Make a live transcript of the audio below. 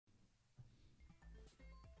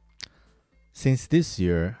Since this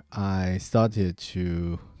year, I started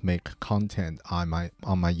to make content on my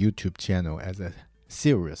YouTube channel as a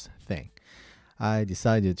serious thing. I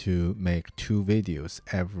decided to make 2 videos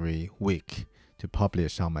every week to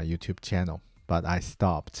publish on my YouTube channel, but I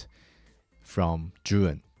stopped from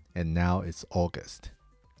June and now it's August.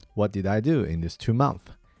 What did I do in this 2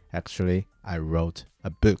 months? Actually, I wrote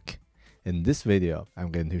a book. In this video,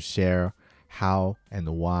 I'm going to share how and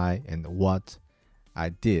why and what I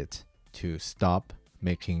did to stop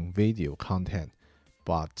making video content,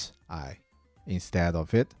 but instead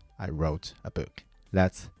of it, I wrote a book.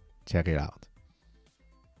 Let's check it out.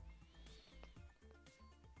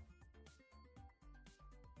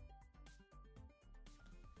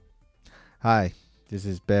 Hi, this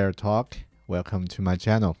is Bear Talk. Welcome to my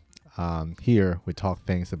channel. Here we talk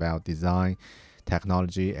things about design,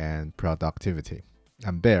 technology, and productivity.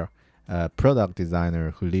 I'm Bear, a product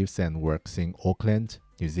designer who lives and works in Auckland,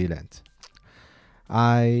 New Zealand.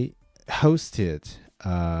 I hosted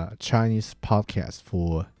a Chinese podcast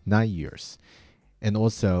for 9 years and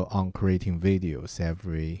also on creating videos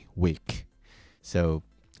every week. So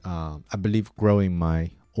I believe growing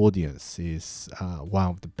my audience is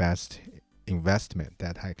one of the best investment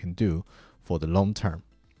that I can do for the long term.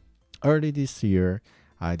 Early this year,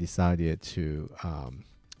 I decided to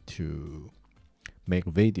make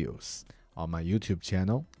videos on my YouTube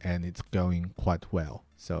channel, and it's going quite well.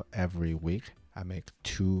 So every week, I make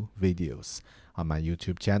 2 videos on my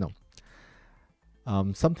YouTube channel.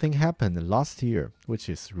 Something happened last year, which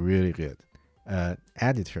is really good. An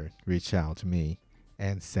editor reached out to me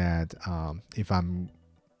and said if I'm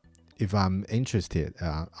interested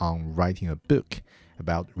on writing a book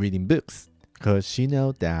about reading books, because she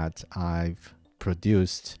knows that I've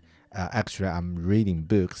produced. Actually, I'm reading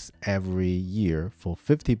books every year for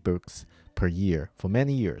 50 books per year for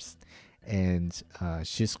many years. And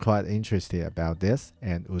she's quite interested about this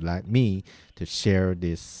and would like me to share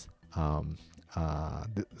this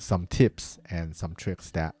some tips and some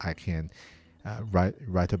tricks that I can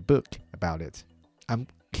write a book about it. I'm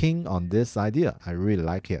keen on this idea. I really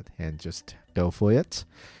like it and just go for it.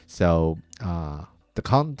 So the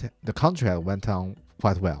contract went on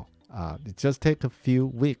quite well. It just take a few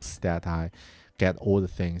weeks that I get all the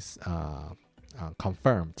things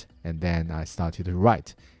confirmed, and then I started to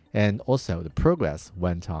write. And also the progress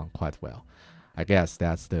went on quite well. I guess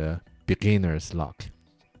that's the beginner's luck.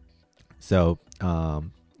 So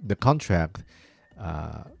the contract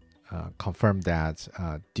confirmed that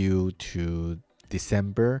due to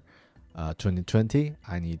December 2020,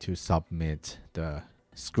 I need to submit the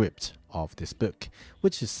script of this book,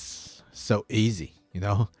 which is so easy,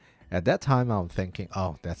 At that time, I'm thinking,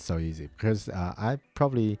 oh, that's so easy, because I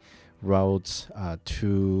probably wrote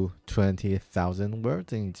 20,000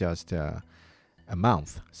 words in just a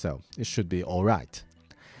month, so it should be all right.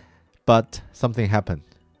 But something happened,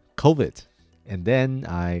 COVID, and then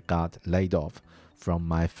I got laid off from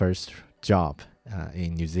my first job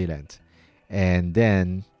in New Zealand, and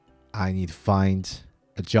then I need to find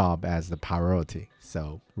a job as the priority.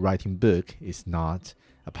 So writing book is not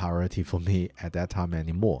a priority for me at that time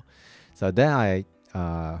anymore. So then I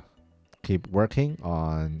keep working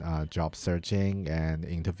on job searching and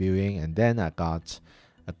interviewing, and then I got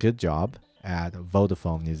a good job at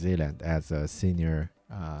Vodafone New Zealand as a senior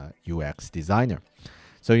UX designer.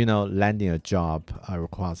 So landing a job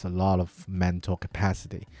requires a lot of mental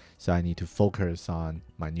capacity. So I need to focus on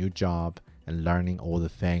my new job and learning all the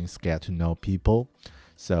things, get to know people.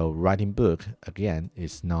 So writing book again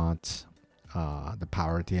is not the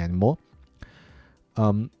priority anymore.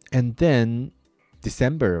 And then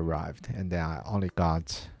December arrived, and then I only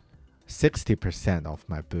got 60% of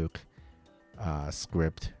my book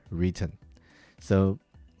script written. So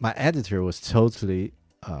my editor was totally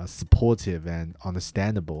supportive and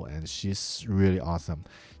understandable, and she's really awesome.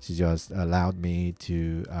 She just allowed me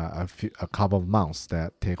to a couple of months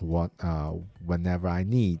that take whenever I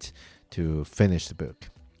need to finish the book.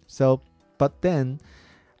 So, but then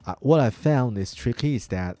what I found is tricky is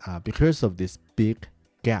that because of this big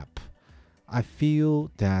gap, I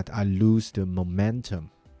feel that I lose the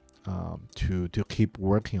momentum to keep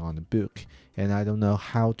working on the book, and I don't know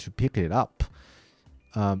how to pick it up.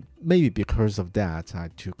 Maybe because of that, I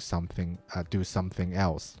do something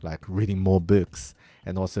else, like reading more books,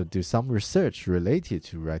 and also do some research related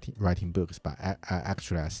to writing books. But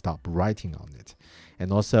I stopped writing on it.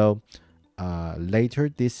 And also later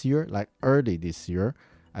this year, like early this year,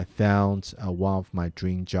 I found one of my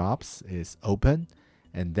dream jobs is open,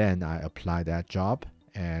 and then I applied that job,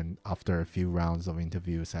 and after a few rounds of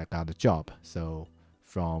interviews, I got a job. So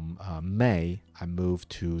from May, I moved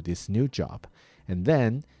to this new job, and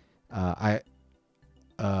then I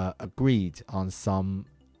agreed on some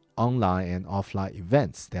online and offline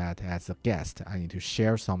events that as a guest I need to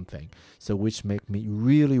share something, so which make me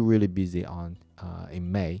really really busy on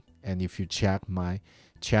in May. And if you check my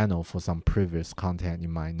channel for some previous content, you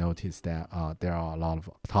might notice that there are a lot of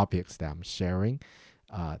topics that I'm sharing,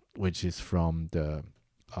 which is from the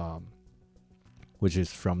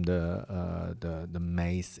the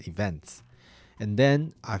May's events. And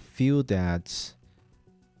then I feel that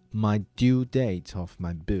my due date of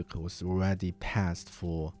my book was already passed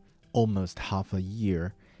for almost half a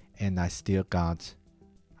year, and I still got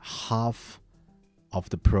half of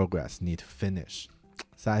the progress need to finish.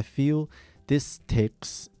 So I feel this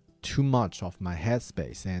takes too much of my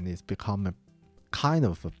headspace, and it's become a kind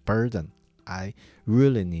of a burden. I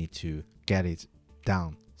really need to get it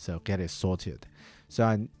done, so get it sorted. So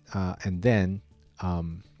and then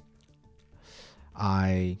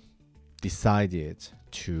I decided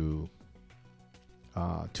to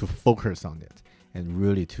focus on it and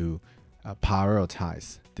really to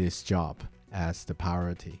prioritize this job as the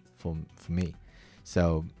priority for me.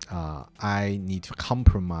 So I need to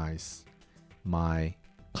compromise my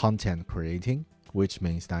content creating, which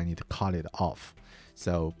means that I need to cut it off.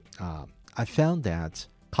 So I found that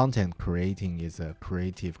content creating is a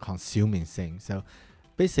creative consuming thing. So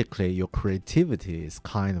basically your creativity is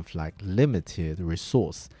kind of like limited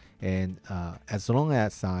resource. And as long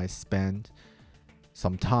as I spend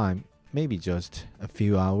some time, maybe just a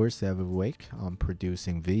few hours every week on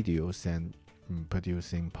producing videos and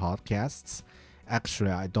producing podcasts,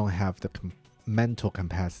 actually I don't have the mental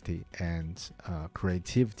capacity and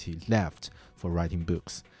creativity left for writing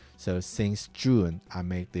books. So since June, I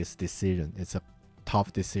made this decision. It's a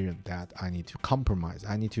tough decision that I need to compromise.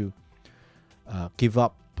 I need to give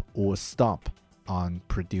up or stop on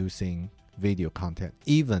producing video content.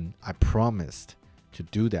 Even I promised to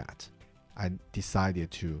do that, I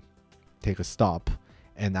decided to take a stop.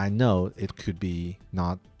 And I know it could be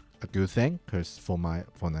not a good thing because for my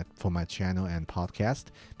channel and podcast,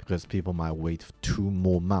 because people might wait 2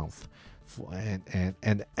 more months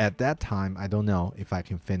and at that time I don't know if I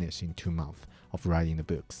can finish in 2 months of writing the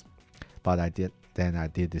books. But I did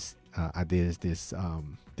this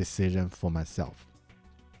decision for myself.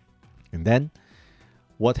 And then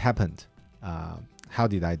what happened? How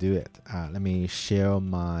did I do it? Let me share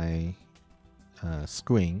my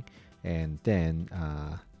screen, and then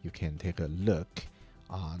you can take a look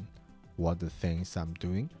on what the things I'm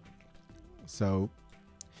doing. So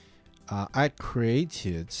I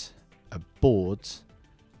created a board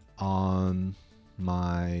on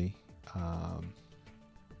my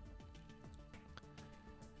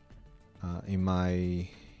in my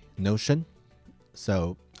Notion.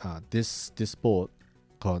 So this board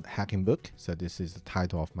called Hacking Book. So this is the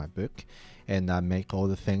title of my book, and I make all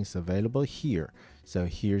the things available here. So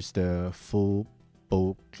here's the full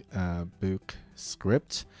book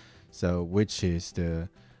script. So which is the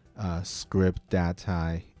script that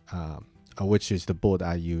which is the board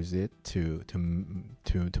I use it to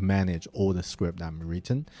manage all the script I'm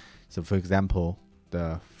written. So for example,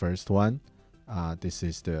 the first one, this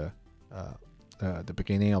is the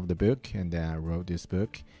beginning of the book, and then I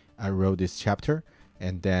wrote this chapter,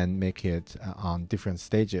 and then make it on different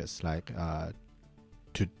stages, like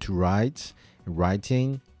to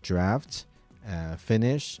writing, draft,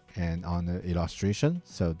 finish, and on the illustration.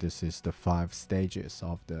 So this is the 5 stages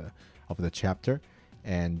of the chapter.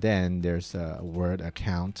 And then there's a word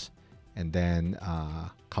account, and then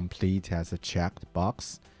complete as a checked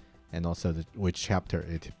box, and also which chapter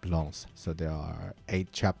it belongs. So there are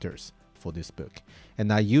 8 chapters for this book,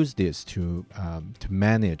 and I use this to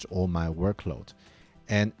manage all my workload.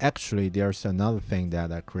 And actually there's another thing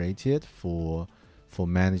that I created for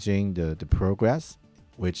managing the progress,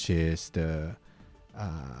 which is the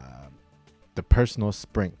personal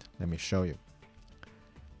sprint. Let me show you.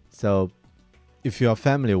 So if you are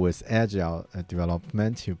familiar with agile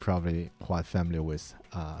development, you're probably quite familiar with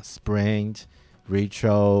sprint,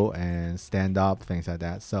 retro, and stand-up, things like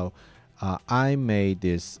that. So I made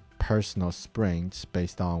this personal sprint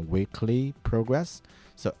based on weekly progress.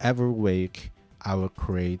 So every week I will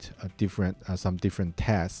create some different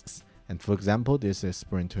tasks. And for example, this is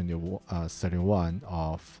sprint 31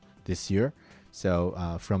 of this year.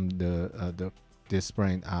 So from this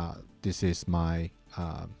sprint, this is my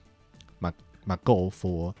goal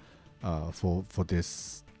for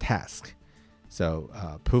this task. So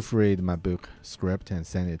proofread my book script and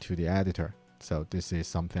send it to the editor. So this is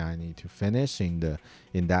something I need to finish in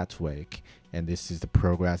that week, and this is the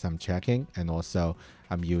progress I'm checking. And also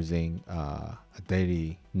I'm using a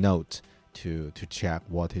daily note to check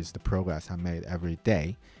what is the progress I made every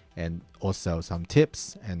day. and also some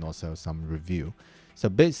tips and also some review. So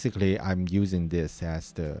basically, I'm using this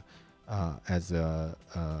as a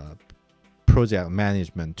project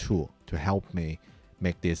management tool to help me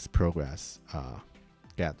make this progress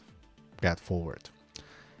get forward.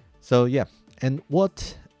 So yeah, and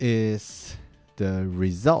what is the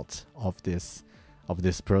result of this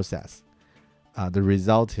process? The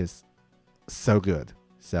result is so good.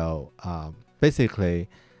 So basically,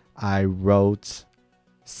 I wrote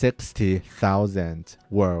 60,000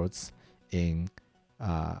 words in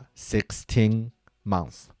 16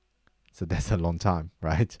 months. So that's a long time,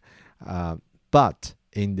 right? But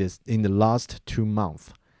in the last 2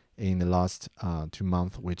 months,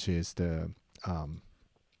 which is the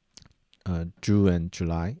June and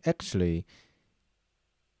July, actually,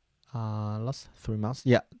 last 3 months,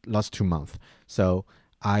 yeah, last 2 months. So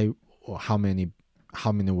how many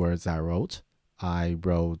words I wrote? I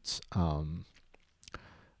wrote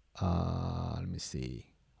let me see,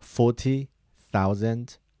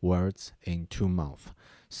 40,000 words in 2 months.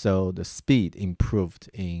 So the speed improved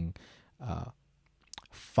in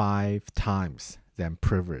 5 times than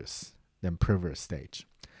previous stage.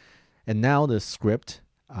 And now the script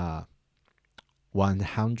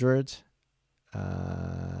 100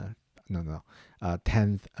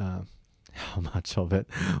 10 how much of it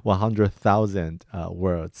 100,000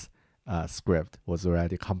 words script was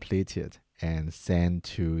already completed and sent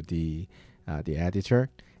to the editor,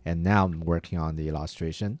 and now I'm working on the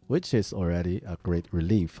illustration, which is already a great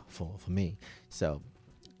relief for me. So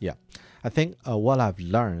yeah, I think what I've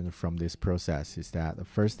learned from this process is that the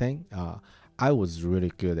first thing, I was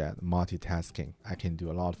really good at multitasking. I can do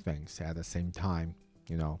a lot of things at the same time,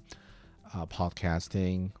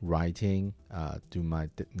 podcasting, writing, do my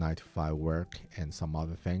 9 to 5 work, and some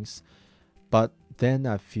other things. But then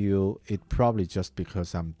I feel it probably just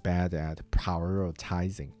because I'm bad at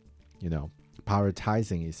prioritizing.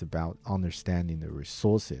 Prioritizing is about understanding the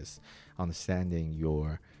resources, understanding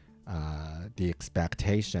your the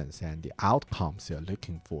expectations and the outcomes you're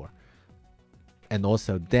looking for, and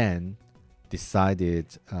also then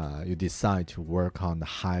you decide to work on the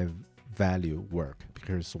high value work,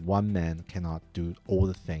 because one man cannot do all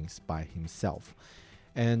the things by himself.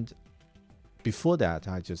 And before that,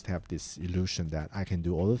 I just have this illusion that I can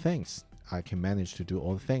do all the things. I can manage to do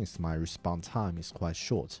all the things. My response time is quite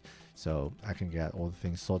short, so I can get all the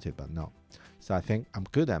things sorted, but no. So I think I'm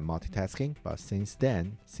good at multitasking, but since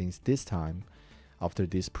this time, after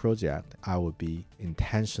this project, I will be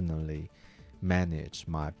intentionally manage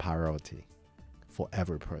my priority for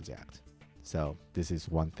every project. So this is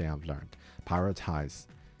one thing I've learned. Prioritize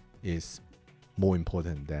is more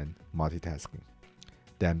important than multitasking,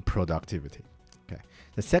 than productivity. Okay.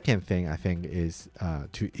 The second thing I think is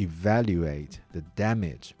to evaluate the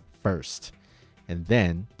damage first, and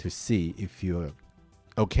then to see if you're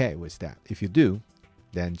okay with that. If you do,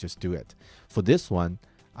 then just do it. For this one,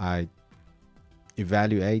 I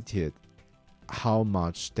evaluated how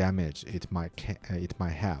much damage it might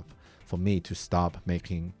have for me to stop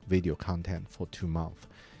making video content for 2 months.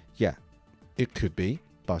 Yeah, it could be,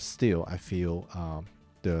 but still I feel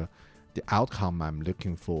the outcome I'm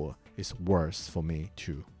looking for is worse for me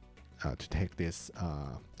to take this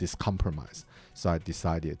compromise. So I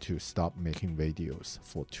decided to stop making videos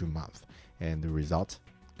for 2 months, and the result,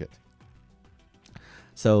 good.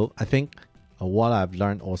 So I think what I've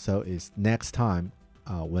learned also is next time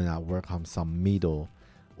when I work on some middle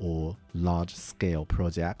or large scale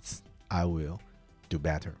projects, I will do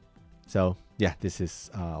better. So yeah, this is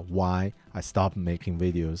why I stopped making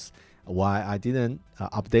videos, why I didn't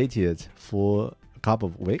update it for a couple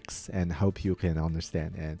of weeks, and hope you can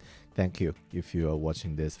understand. And thank you if you are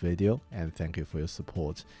watching this video, and thank you for your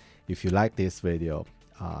support. If you like this video,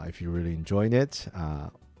 if you really enjoyed it,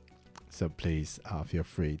 so please feel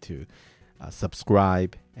free to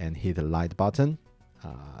subscribe and hit the like button.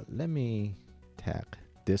 Let me tag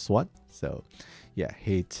this one. So yeah,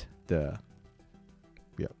 hit the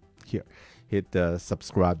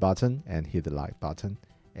subscribe button and hit the like button.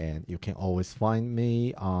 And you can always find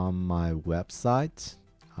me on my website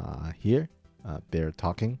here,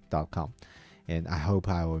 beartalking.com. And I hope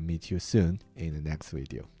I will meet you soon in the next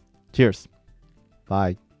video. Cheers.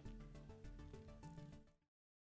 Bye.